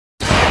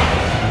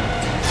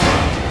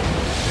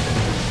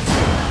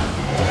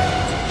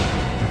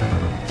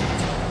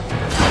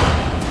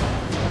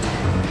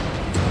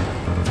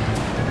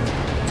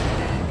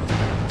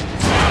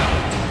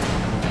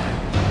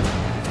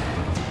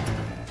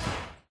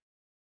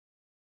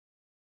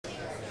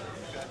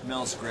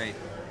Mel's great.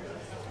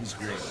 He's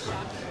great.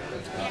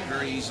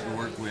 Very easy to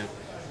work with.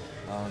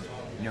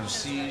 You know,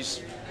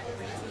 sees,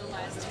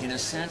 in a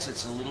sense,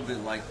 it's a little bit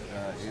like,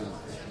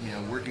 you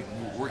know,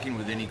 working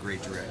with any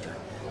great director.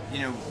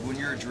 You know, when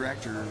you're a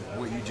director,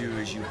 what you do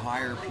is you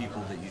hire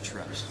people that you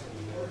trust.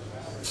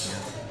 You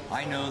know,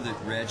 I know that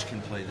Reg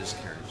can play this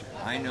character.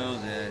 I know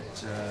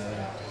that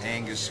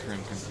Angus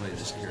Scrim can play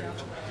this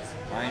character.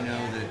 I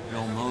know that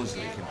Bill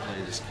Moseley can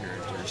play this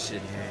character, or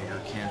Sid Haig, or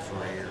Ken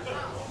Foray, or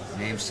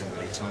name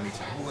somebody, Tony,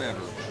 whoever,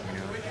 you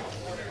know.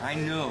 I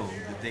know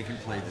that they can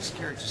play this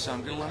character, so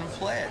I'm going to let them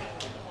play it,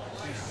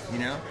 you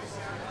know.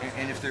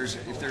 And if there's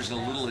a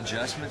little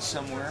adjustment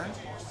somewhere,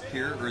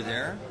 here or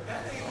there,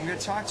 I'm going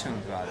to talk to him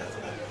about it.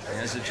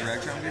 As a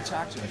director, I'm going to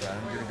talk to him about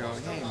it. I'm going to go,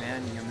 hey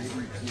man, you know,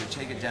 maybe you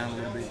take it down a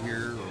little bit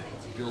here, or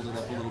build it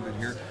up a little bit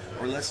here,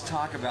 or let's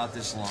talk about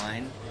this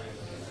line,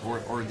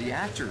 or the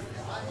actor.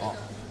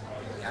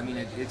 I mean,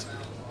 it's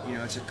you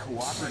know, it's a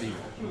cooperative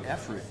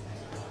effort,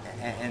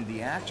 and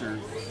the actor,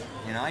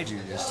 and I do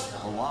this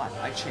a lot.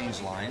 I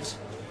change lines.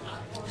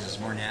 It's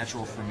more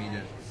natural for me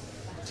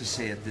to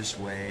say it this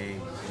way,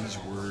 these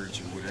words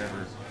or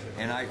whatever,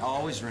 and I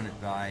always run it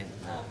by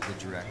the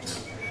director.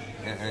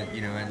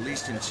 You know, at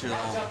least until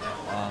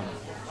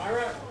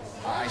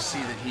I see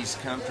that he's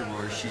comfortable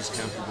or she's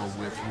comfortable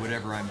with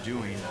whatever I'm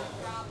doing,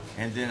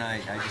 and then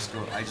I just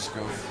go for it. I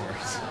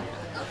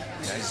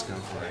just go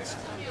for it.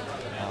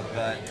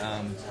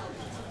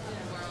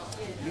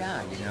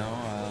 Yeah, you know,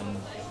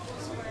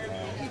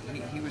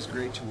 he was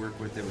great to work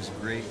with. There was a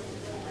great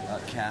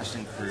cast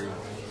and crew.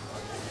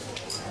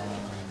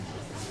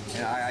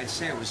 And I'd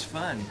say it was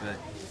fun, but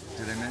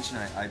did I mention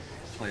I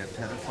play a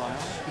pedophile?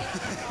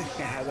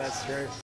 Yeah, that's true.